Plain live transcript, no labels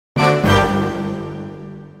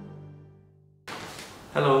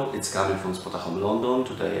Hello, it's Kamil from Spotahome, London.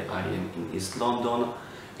 Today I am in East London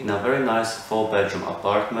in a very nice 4-bedroom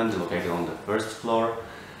apartment located on the first floor.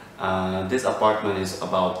 This apartment is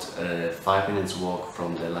about 5 minutes walk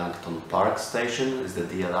from the Langton Park station, it's the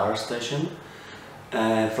DLR station.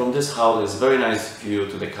 From this house there's a very nice view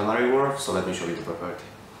to the Canary Wharf, so let me show you the property.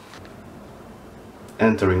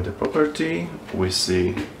 Entering the property, we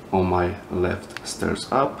see on my left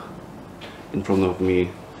stairs up. In front of me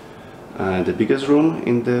the biggest room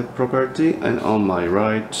in the property, and on my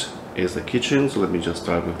right is the kitchen. So let me just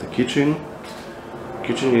start with the kitchen.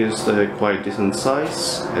 Kitchen is quite decent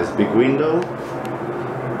size, has big window.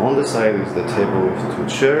 On the side is the table with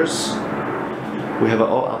 2 chairs. We have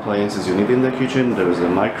all appliances you need in the kitchen. There is a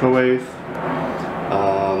microwave,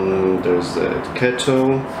 there's a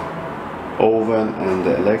kettle, oven and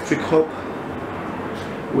the electric hob.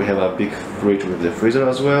 We have a big fridge with the freezer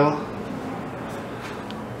as well,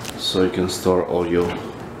 so you can store all your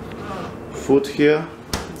food here.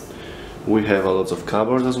 We have a lot of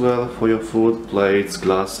cupboards as well for your food, plates,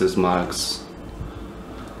 glasses, mugs,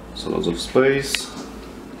 so lots of space.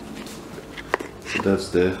 That's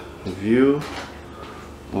the view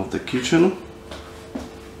of the kitchen.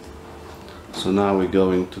 So now we're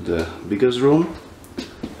going to the biggest room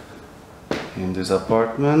in this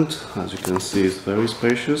apartment. As you can see, it's very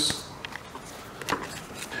spacious.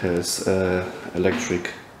 It has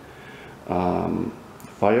electric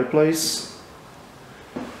fireplace,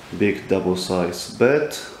 big double-sized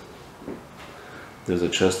bed. There's a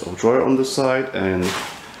chest of drawers on the side and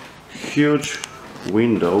huge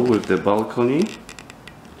window with the balcony.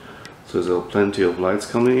 So there's plenty of lights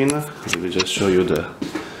coming in. Let me just show you the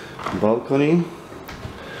balcony.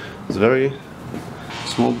 It's a very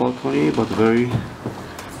small balcony, but very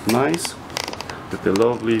nice, with a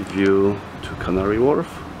lovely view to Canary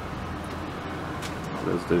Wharf.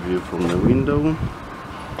 That's the view from the window.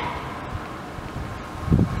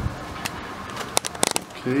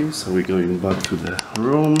 Okay, so we're going back to the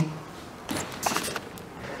room.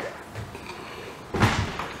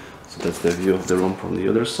 So that's the view of the room from the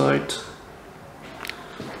other side.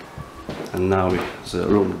 And now it's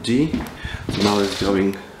room D. So now it's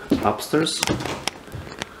going upstairs.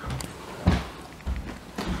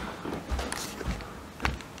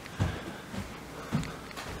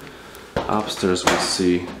 Upstairs we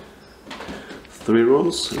see 3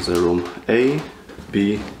 rooms. It's a room A,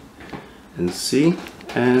 B and C,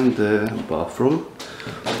 and the bathroom.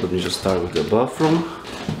 Let me just start with the bathroom.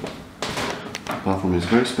 The bathroom is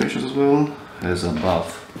very spacious as well. Has a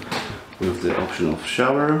bath with the option of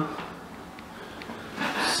shower,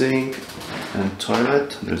 sink and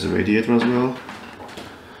toilet. There's a radiator as well,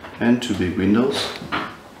 and 2 big windows.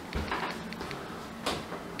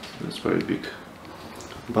 That's very big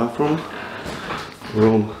bathroom.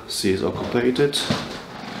 Room C is occupied.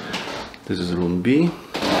 This is room B.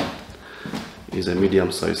 Is a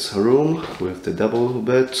medium-sized room with the double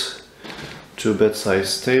bed, 2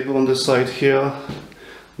 bed-sized table on the side here.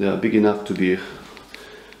 They are big enough to be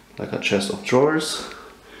like a chest of drawers.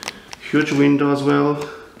 Huge window as well.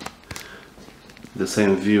 The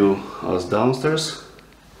same view as downstairs.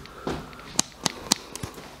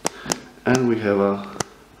 And we have a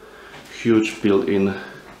huge built-in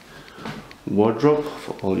wardrobe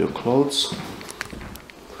for all your clothes.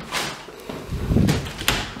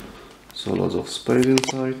 So lots of space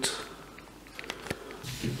inside.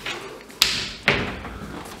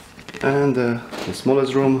 And the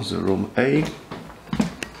smallest room, the room A,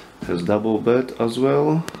 has double bed as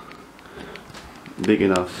well. Big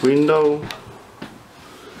enough window,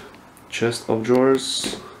 chest of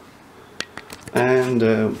drawers, and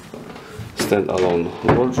stand-alone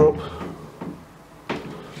wardrobe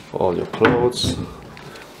for all your clothes.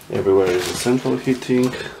 Everywhere is a central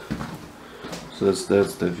heating. So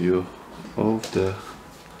that's the view of the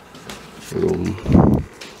room.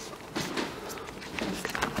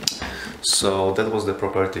 So that was the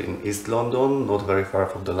property in East London, not very far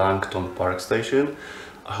from the Langton Park station.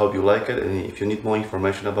 I hope you like it, and if you need more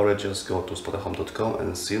information about it, just go to spotahome.com,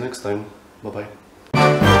 and see you next time. Bye bye.